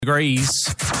degrees.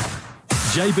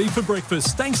 JB for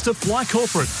breakfast, thanks to Fly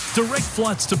Corporate. Direct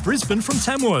flights to Brisbane from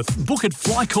Tamworth. Book at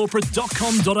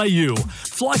flycorporate.com.au.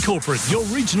 Fly Corporate, your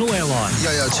regional airline.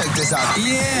 Yo, check this out.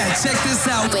 Yeah, check this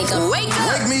out. Wake up. Wake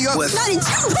me up with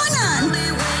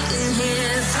 92.9.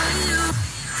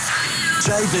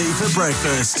 JB for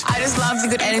breakfast. I just love the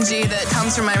good energy that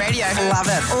comes from my radio. Love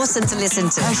it. Awesome to listen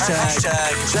to.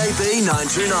 Hashtag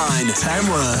JB929.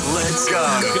 Tamworth, let's go.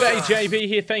 G'day, JB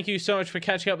here. Thank you so much for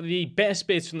catching up with the best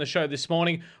bits from the show this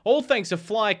morning. All thanks to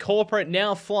Fly Corporate,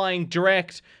 now flying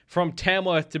direct from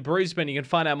Tamworth to Brisbane. You can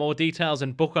find out more details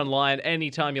and book online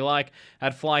anytime you like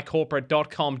at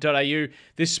flycorporate.com.au.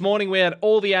 This morning we had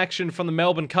all the action from the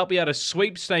Melbourne Cup. We had a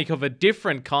sweepstake of a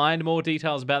different kind. More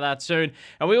details about that soon.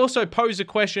 And we also posed a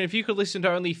question. If you could listen to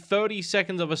only 30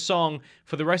 seconds of a song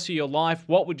for the rest of your life,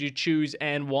 what would you choose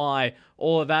and why?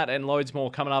 All of that and loads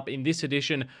more coming up in this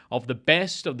edition of the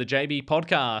Best of the JB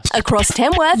podcast. Across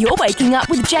Tamworth, you're waking up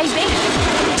with JB.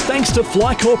 Thanks to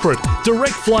Fly Corporate.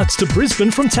 Direct flights to Brisbane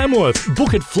from Tamworth.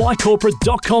 Book at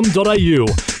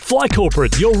flycorporate.com.au. Fly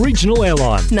Corporate, your regional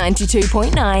airline.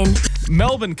 92.9.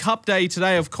 Melbourne Cup Day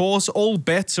today, of course. All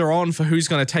bets are on for who's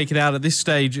going to take it out at this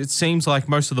stage. It seems like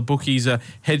most of the bookies are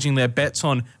hedging their bets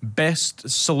on best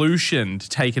solution to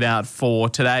take it out for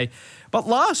today. But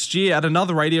last year at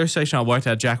another radio station I worked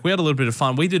at, Jack, we had a little bit of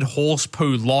fun. We did horse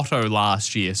poo lotto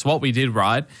last year. So what we did,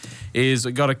 right, is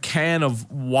we got a can of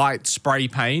white spray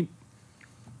paint.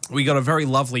 We got a very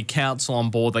lovely council on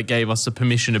board that gave us the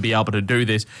permission to be able to do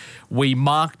this. We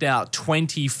marked out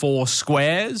 24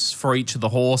 squares for each of the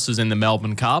horses in the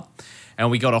Melbourne Cup. And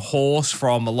we got a horse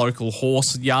from a local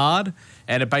horse yard.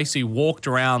 And it basically walked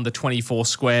around the 24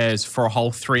 squares for a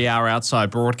whole 3-hour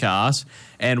outside broadcast.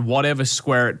 And whatever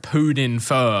square it pooed in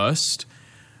first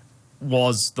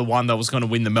was the one that was going to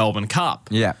win the Melbourne Cup.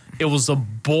 Yeah. It was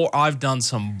I've done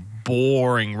some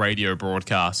boring radio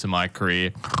broadcasts in my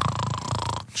career.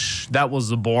 That was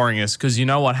the boringest because you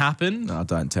know what happened? No,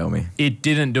 don't tell me. It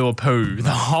didn't do a poo. The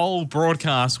whole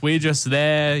broadcast, we're just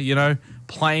there,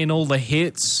 playing all the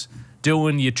hits,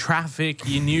 doing your traffic,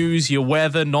 your news, your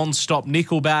weather, non-stop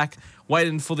Nickelback,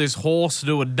 waiting for this horse to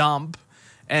do a dump,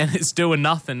 and it's doing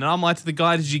nothing. And I'm like to the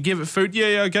guy, did you give it food?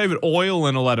 Yeah, I gave it oil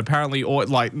and all that. Apparently, oil,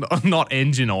 like, not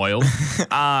engine oil,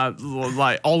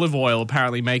 like olive oil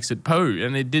apparently makes it poo,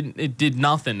 and it did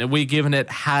nothing. And we're giving it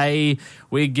hay,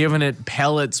 we're giving it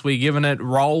pellets, we're giving it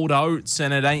rolled oats,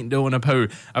 and it ain't doing a poo.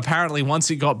 Apparently, once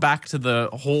it got back to the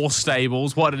horse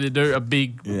stables, what did it do? A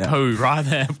big poo right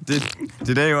there.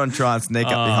 Did anyone try and sneak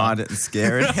up behind it and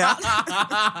scare it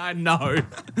out? No.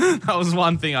 That was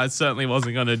one thing I certainly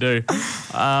wasn't going to do.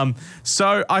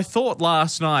 So I thought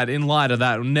last night, in light of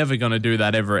that, I'm never going to do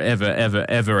that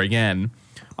ever again.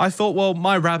 I thought, well,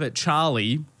 my rabbit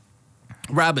Charlie,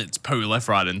 rabbits poo left,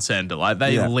 right, and centre. Like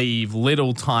they leave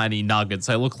little tiny nuggets.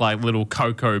 They look like little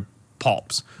Cocoa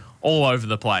Pops all over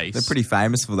the place. They're pretty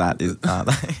famous for that, aren't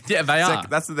they? Yeah, they are.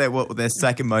 That's what they're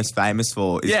second most famous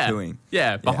for is pooing.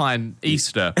 Yeah, behind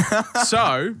Easter.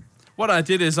 So what I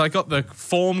did is I got the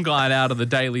form guide out of the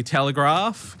Daily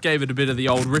Telegraph, gave it a bit of the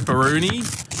old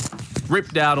ripperoonie,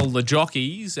 ripped out all the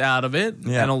jockeys out of it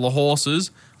and all the horses,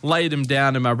 laid them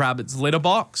down in my rabbit's litter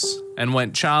box and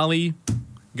went, Charlie,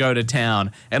 go to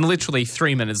town. And literally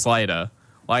 3 minutes later,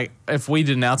 like if we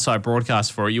did an outside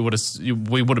broadcast for it,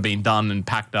 we would have been done and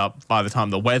packed up by the time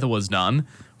the weather was done.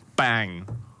 Bang.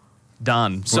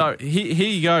 Done. So here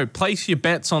you go. Place your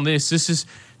bets on this. This is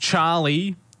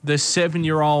Charlie, the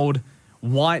 7-year-old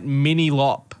white mini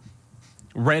lop,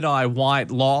 red-eye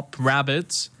white lop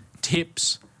rabbits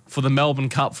tips for the Melbourne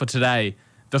Cup for today.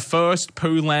 The first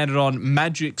poo landed on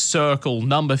Magic Circle,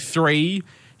 number 3.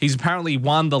 He's apparently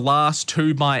won the last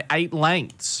 2 by 8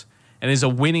 lengths and is a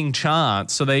winning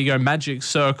chance. So there you go. Magic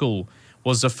Circle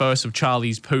was the first of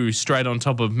Charlie's poo, straight on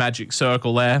top of Magic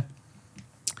Circle there.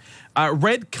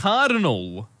 Red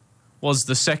Cardinal was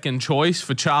the second choice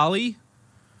for Charlie.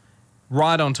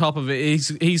 Right on top of it,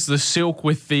 he's the silk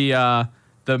with the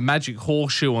magic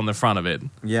horseshoe on the front of it.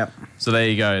 Yep. So there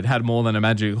you go. It had more than a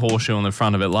magic horseshoe on the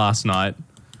front of it last night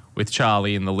with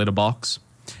Charlie in the litter box.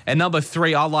 And number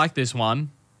 3, I like this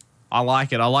one. I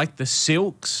like it. I like the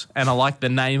silks, and I like the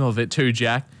name of it too,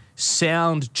 Jack.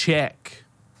 Sound Check.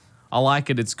 I like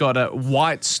it. It's got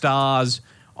white stars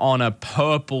on a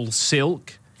purple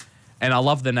silk. And I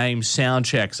love the name Sound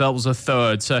Check. So that was a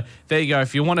third. So there you go.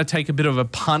 If you want to take a bit of a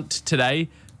punt today,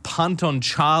 punt on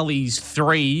Charlie's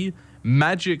 3,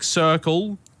 Magic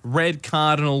Circle, Red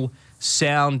Cardinal,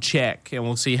 Sound Check. And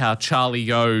we'll see how Charlie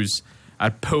goes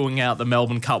at pooing out the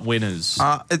Melbourne Cup winners?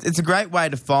 It's a great way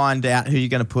to find out who you're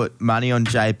going to put money on,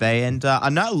 JB. And I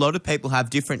know a lot of people have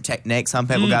different techniques. Some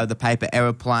people go with the paper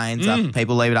aeroplanes. Other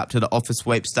people leave it up to the office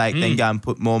sweepstake, then go and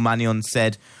put more money on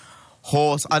said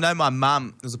horse. I know my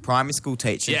mum was a primary school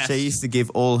teacher. Yes. She used to give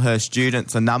all her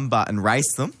students a number and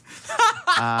race them.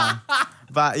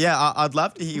 But yeah, I'd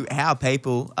love to hear how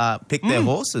people pick their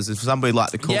horses. If somebody like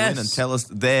to call in and tell us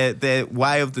their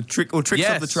way of the tricks of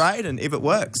the trade and if it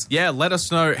works. Yeah, let us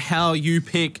know how you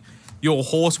pick your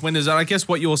horse winners and I guess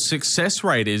what your success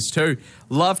rate is too.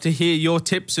 Love to hear your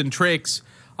tips and tricks.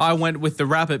 I went with the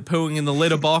rabbit pooing in the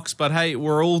litter box, but hey,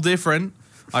 we're all different.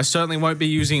 I certainly won't be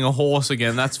using a horse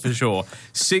again, that's for sure.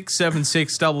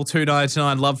 676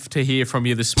 2299. Love to hear from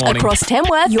you this morning. Across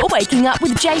Tamworth, you're waking up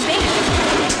with JB.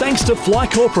 Thanks to Fly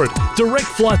Corporate. Direct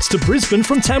flights to Brisbane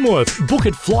from Tamworth. Book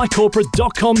at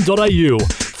flycorporate.com.au.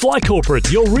 Fly Corporate,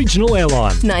 your regional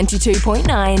airline.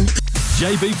 92.9.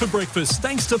 JB for breakfast.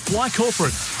 Thanks to Fly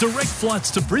Corporate. Direct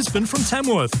flights to Brisbane from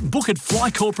Tamworth. Book at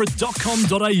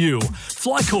flycorporate.com.au.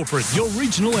 Fly Corporate, your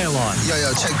regional airline.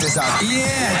 Yo, check this out.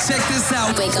 Yeah, check this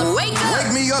out. Wake up. Wake up.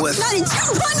 Wake me up with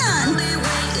 92.9.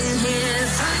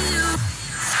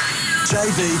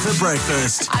 JB for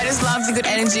breakfast. I just love the good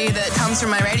energy that comes from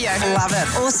my radio. Love it.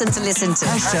 Awesome to listen to.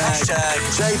 Hashtag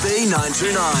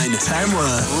JB929.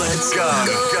 Tamworth, let's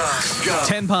go.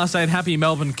 10 past 8, happy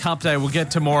Melbourne Cup Day. We'll get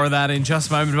to more of that in just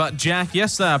a moment. But Jack,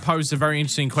 yesterday I posed a very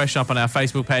interesting question up on our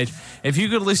Facebook page. If you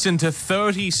could listen to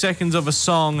 30 seconds of a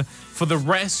song for the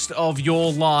rest of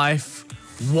your life,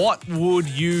 what would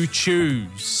you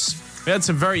choose? We had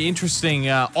some very interesting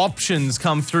options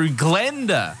come through.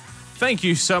 Glenda, thank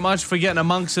you so much for getting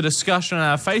amongst the discussion on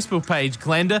our Facebook page,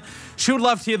 Glenda. She would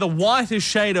love to hear the whitest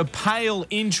shade of pale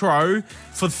intro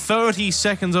for 30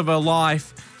 seconds of her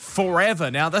life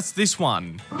forever. Now, that's this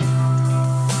one.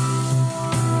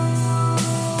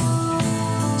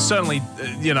 Certainly,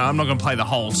 I'm not going to play the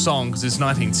whole song because it's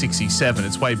 1967.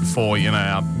 It's way before,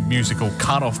 our musical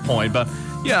cutoff point. But,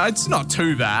 yeah, it's not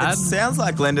too bad. It sounds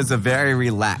like Glenda's a very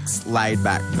relaxed,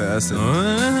 laid-back person.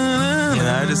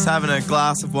 Just having a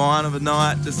glass of wine of a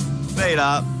night, just feet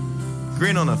up,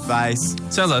 grin on her face.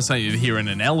 Sounds like something you'd hear in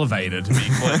an elevator, to be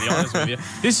completely honest with you.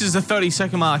 This is the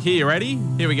 30-second mark here. Ready?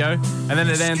 Here we go. And then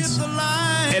it ends.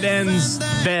 It ends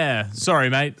there. Sorry,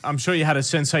 mate. I'm sure you had a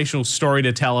sensational story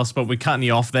to tell us, but we're cutting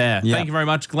you off there. Yeah. Thank you very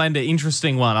much, Glenda.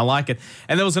 Interesting one. I like it.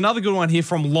 And there was another good one here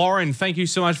from Lauren. Thank you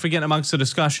so much for getting amongst the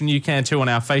discussion. You can too on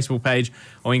our Facebook page,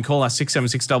 or you can call us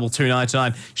 676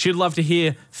 2299. She'd love to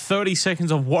hear 30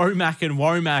 seconds of Womack and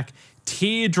Womack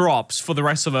teardrops for the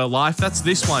rest of her life. That's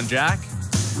this one, Jack.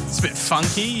 It's a bit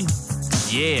funky.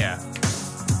 Yeah.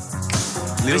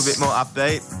 A little bit more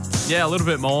upbeat. Yeah, a little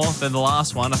bit more than the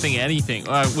last one. I think anything.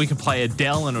 We could play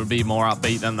Adele and it would be more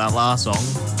upbeat than that last song.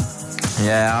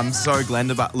 Yeah, I'm sorry,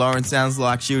 Glenda, but Lauren sounds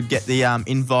like she would get the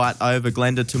invite over,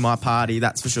 Glenda, to my party,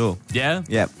 that's for sure. Yeah?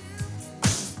 Yep.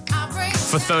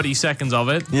 For 30 seconds of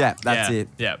it? Yeah, that's it.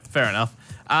 Yeah, fair enough.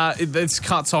 It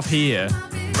cuts off here.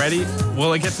 Ready?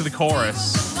 Will it get to the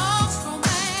chorus?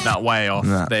 No, way off.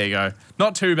 No. There you go.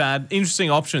 Not too bad.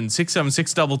 Interesting option.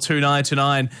 676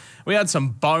 2299. We had some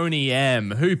Boney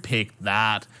M. Who picked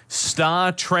that?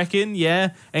 Star Trekkin',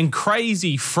 yeah? And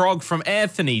Crazy Frog from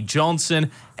Anthony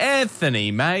Johnson. Anthony,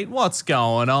 mate, what's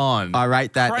going on? I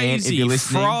rate that, Crazy Ant, if you're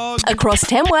listening. Frog. Across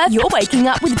Tamworth, you're waking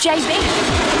up with JB.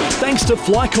 Thanks to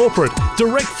Fly Corporate.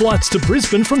 Direct flights to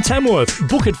Brisbane from Tamworth.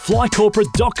 Book at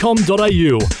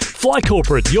flycorporate.com.au. Fly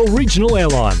Corporate, your regional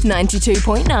airline.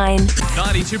 92.9.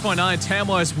 92.9,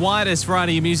 Tamworth's widest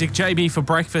variety of music. JB for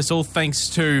breakfast, all thanks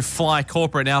to Fly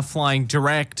Corporate, now flying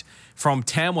direct from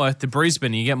Tamworth to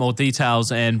Brisbane. You get more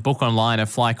details and book online at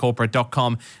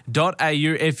flycorporate.com.au.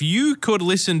 If you could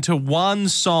listen to one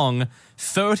song,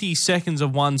 30 seconds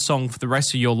of one song for the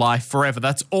rest of your life forever,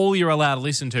 that's all you're allowed to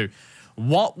listen to,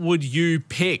 what would you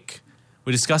pick?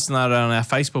 We're discussing that on our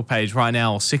Facebook page right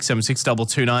now, 676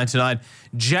 2299.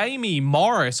 Jamie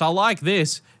Morris, I like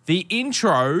this. The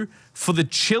intro for the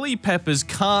Chili Peppers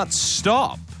Can't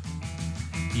Stop.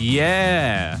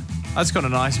 Yeah. That's got a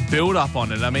nice build-up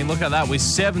on it. I mean, look at that. We're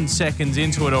 7 seconds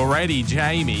into it already,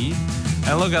 Jamie.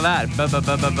 And look at that.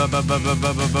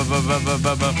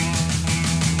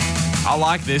 I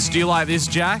like this. Do you like this,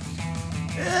 Jack?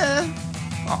 Yeah.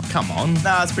 Oh, come on.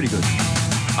 No, it's pretty good.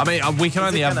 I mean, we can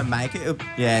only have... going to make it?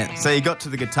 Yeah. So you got to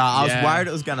the guitar. I was worried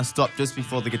it was going to stop just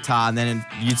before the guitar, and then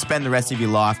you'd spend the rest of your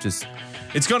life just...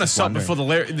 It's going to stop before the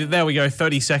lyric. There we go,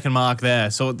 30-second mark there.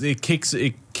 So it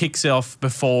kicks off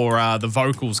before the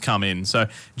vocals come in. So,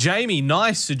 Jamie,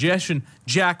 nice suggestion.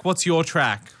 Jack, what's your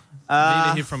track? Need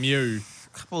to hear from you.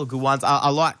 couple of good ones. I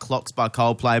like Clocks by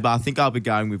Coldplay, but I think I'll be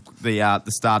going with the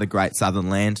start of Great Southern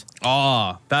Land.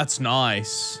 Oh, that's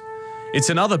nice. It's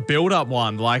another build-up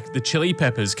one, like the Chili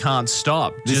Peppers Can't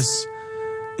Stop.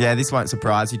 Yeah, this won't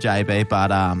surprise you, JB,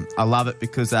 but I love it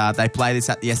because they play this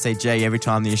at the SCG every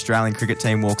time the Australian cricket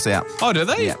team walks out. Oh, do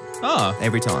they? Yeah. Oh.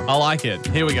 Every time. I like it.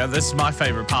 Here we go. This is my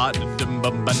favourite part.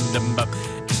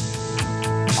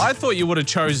 I thought you would have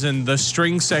chosen the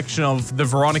string section of the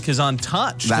Veronica's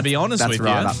Untouched, to be honest with you.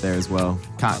 That's right up there as well.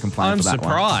 Can't complain for that one. I'm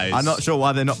surprised. I'm not sure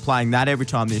why they're not playing that every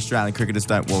time the Australian cricketers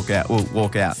don't walk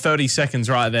out. 30 seconds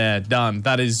right there. Done.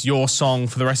 That is your song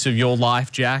for the rest of your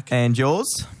life, Jack. And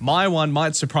yours? My one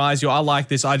might surprise you. I like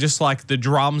this. I just like the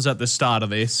drums at the start of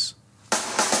this.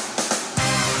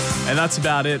 And that's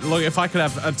about it. Look, if I could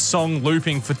have a song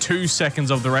looping for 2 seconds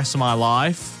of the rest of my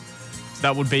life,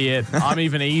 that would be it. I'm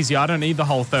even easy. I don't need the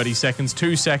whole 30 seconds.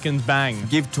 2 seconds, bang.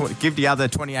 Give the other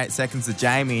 28 seconds to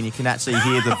Jamie and you can actually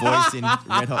hear the voice in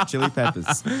Red Hot Chili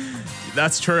Peppers.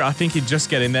 That's true. I think he'd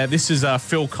just get in there. This is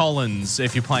Phil Collins,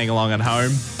 if you're playing along at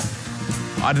home.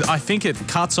 I think it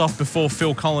cuts off before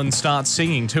Phil Collins starts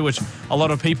singing too, which a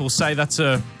lot of people say that's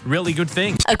a really good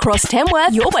thing. Across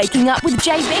Tamworth, you're waking up with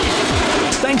JB.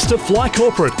 Thanks to Fly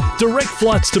Corporate. Direct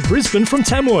flights to Brisbane from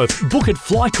Tamworth. Book at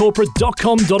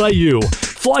flycorporate.com.au.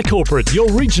 Fly Corporate,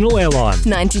 your regional airline.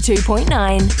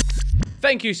 92.9.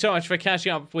 Thank you so much for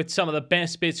catching up with some of the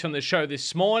best bits from the show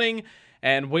this morning.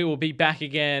 And we will be back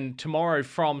again tomorrow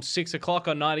from 6 o'clock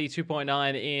on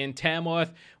 92.9 in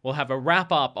Tamworth. We'll have a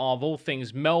wrap-up of all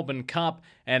things Melbourne Cup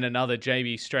and another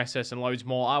JB Stress Test and loads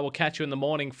more. I will catch you in the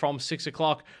morning from 6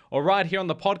 o'clock or right here on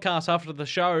the podcast after the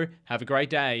show. Have a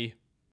great day.